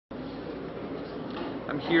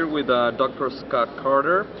I'm here with Dr. Scott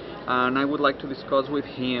Carter, and I would like to discuss with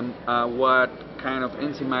him what kind of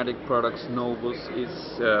enzymatic products Novus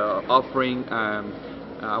is offering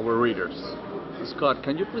our readers. Scott,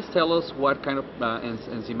 can you please tell us what kind of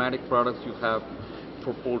enzymatic products you have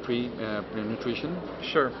for poultry nutrition?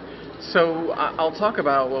 Sure. So I'll talk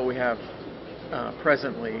about what we have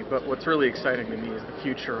presently, but what's really exciting to me is the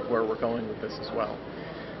future of where we're going with this as well.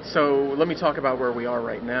 So let me talk about where we are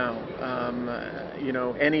right now.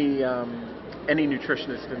 Any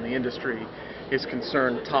nutritionist in the industry is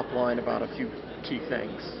concerned top line about a few key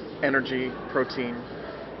things: energy, protein,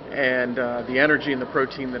 and the energy and the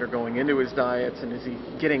protein that are going into his diets, and is he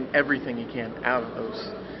getting everything he can out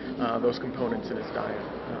of those components in his diet.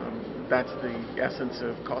 That's the essence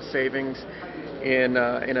of cost savings in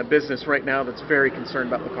a business right now that's very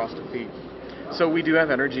concerned about the cost of feed. So we do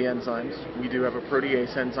have energy enzymes. We do have a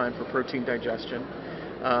protease enzyme for protein digestion.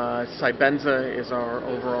 Cybenza is our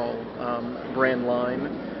overall brand line.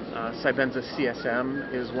 Cybenza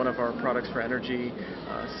CSM is one of our products for energy.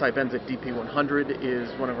 Cybenza DP100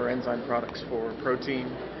 is one of our enzyme products for protein.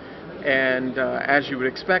 And as you would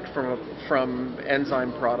expect from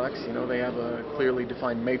enzyme products, they have a clearly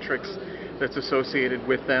defined matrix that's associated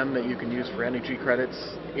with them that you can use for energy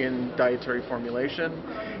credits in dietary formulation,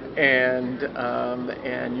 and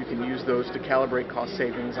you can use those to calibrate cost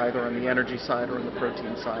savings either on the energy side or on the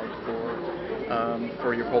protein side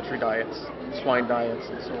for your poultry diets, swine diets,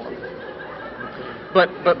 and so on.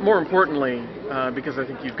 But more importantly, because I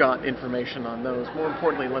think you've got information on those, more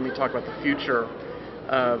importantly, let me talk about the future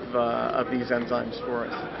of these enzymes for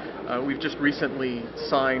us. We've just recently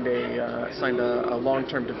signed a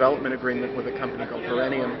long-term development agreement with a company called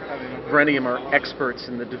Verenium. Verenium are experts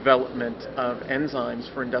in the development of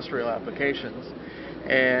enzymes for industrial applications,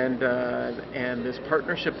 and this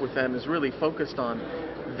partnership with them is really focused on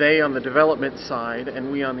they on the development side and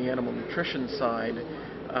we on the animal nutrition side,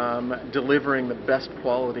 delivering the best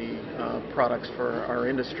quality products for our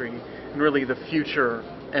industry and really the future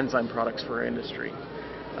enzyme products for our industry.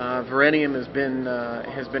 Verenium has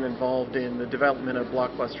been involved in the development of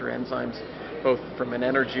blockbuster enzymes, both from an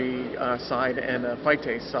energy side and a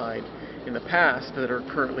phytase side in the past that are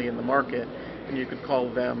currently in the market, and you could call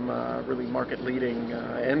them really market-leading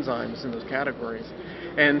enzymes in those categories.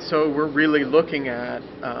 And so we're really looking at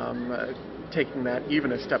taking that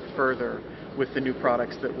even a step further with the new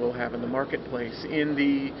products that we'll have in the marketplace in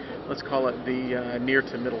the, let's call it the near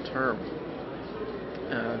to middle term.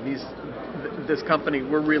 This company,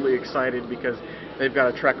 we're really excited because they've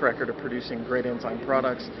got a track record of producing great enzyme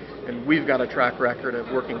products, and we've got a track record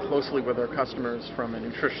of working closely with our customers from a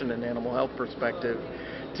nutrition and animal health perspective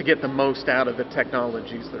to get the most out of the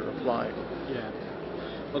technologies that are applied. Yeah.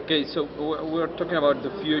 Okay, so we're talking about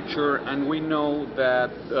the future, and we know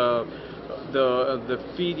that the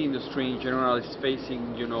feed industry in general is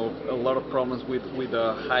facing, a lot of problems with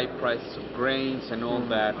the high prices of grains and all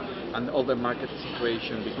that, and all the market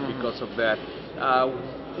situation because of that.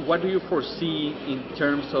 What do you foresee in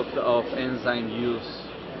terms of enzyme use?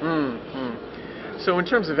 So in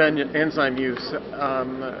terms of enzyme use,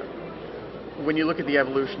 when you look at the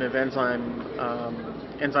evolution of enzyme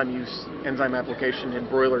use, enzyme application in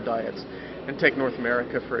broiler diets, and take North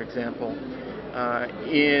America for example,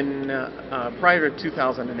 prior to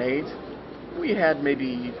 2008, we had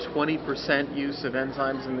maybe 20% use of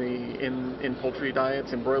enzymes in poultry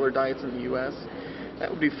diets, in broiler diets in the U.S. That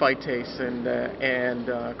would be phytase and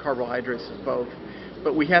carbohydrates both.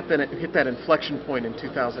 But we hit that inflection point in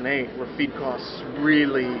 2008 where feed costs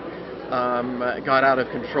really got out of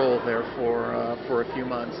control there for a few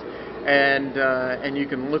months. And you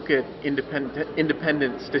can look at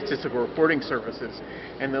independent statistical reporting services,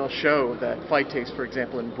 and they'll show that phytase, for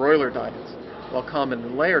example, in broiler diets, while common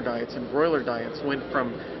in layer diets, in broiler diets went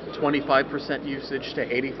from 25% usage to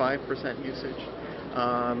 85% usage.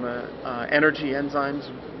 Energy enzymes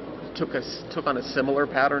took on a similar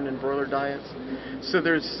pattern in broiler diets. So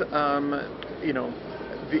there's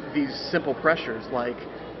these simple pressures like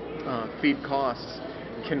feed costs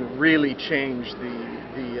can really change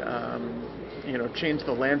change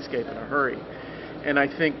the landscape in a hurry. And I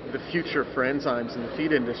think the future for enzymes in the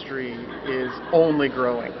feed industry is only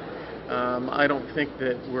growing. I don't think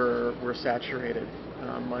that we're saturated.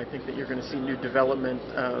 I think that you're going to see new development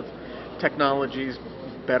of technologies,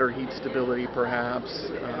 better heat stability perhaps,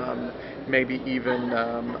 maybe even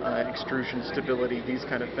extrusion stability, these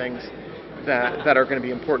kind of things that are going to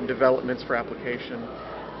be important developments for application.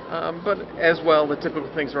 But as well, the typical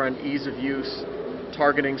things around ease of use,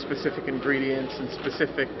 targeting specific ingredients and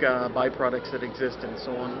specific byproducts that exist and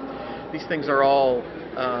so on. These things are all,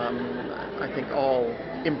 I think, all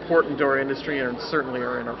important to our industry and certainly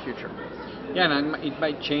are in our future. Yeah, and it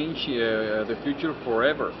might change the future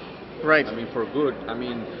forever. Right. I mean, for good. I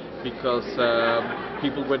mean, because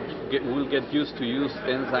people will get used to use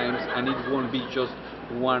enzymes, and it won't be just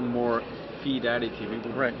one more feed additive.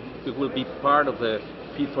 It will be part of the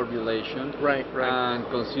feed formulation. Right. And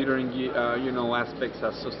considering aspects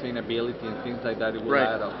of sustainability and things like that, it will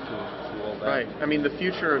add up to all that. Right. I mean, the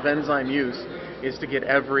future of enzyme use is to get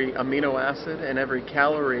every amino acid and every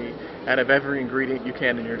calorie out of every ingredient you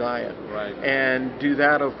can in your diet. Right. And do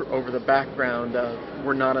that over the background of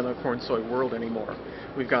we're not in a corn soy world anymore.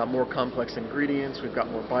 We've got more complex ingredients, we've got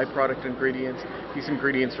more byproduct ingredients. These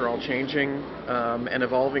ingredients are all changing and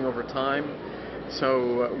evolving over time.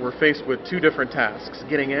 So we're faced with two different tasks: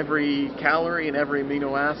 getting every calorie and every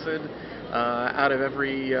amino acid out of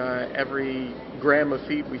every gram of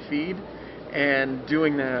feed we feed, and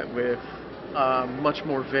doing that with much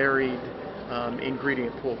more varied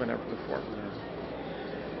ingredient pool than ever before.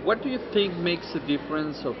 What do you think makes the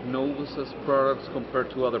difference of Novus's products compared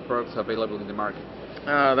to other products available in the market?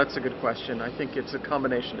 That's a good question. I think it's a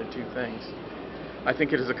combination of two things. I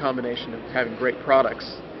think it is a combination of having great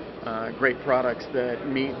products that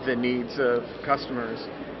meet the needs of customers,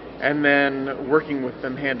 and then working with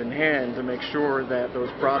them hand in hand to make sure that those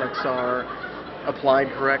products are applied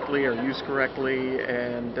correctly or used correctly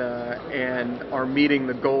and are meeting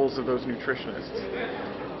the goals of those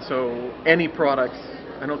nutritionists. So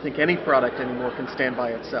I don't think any product anymore can stand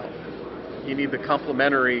by itself. You need the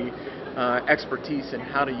complementary expertise in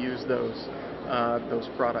how to use those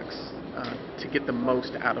products to get the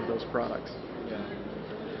most out of those products.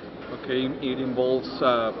 Okay, it involves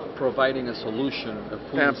providing a solution, a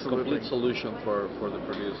full, complete solution for the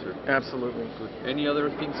producer. Absolutely. Good. Any other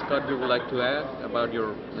things, Scott, you would like to add about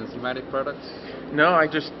your enzymatic products? No,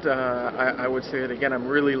 I would say that again, I'm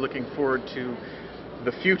really looking forward to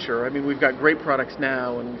the future. I mean, we've got great products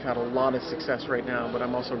now and we've had a lot of success right now, but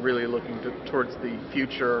I'm also really looking towards the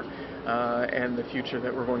future and the future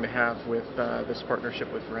that we're going to have with this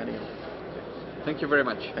partnership with Perennial. Thank you very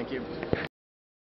much. Thank you.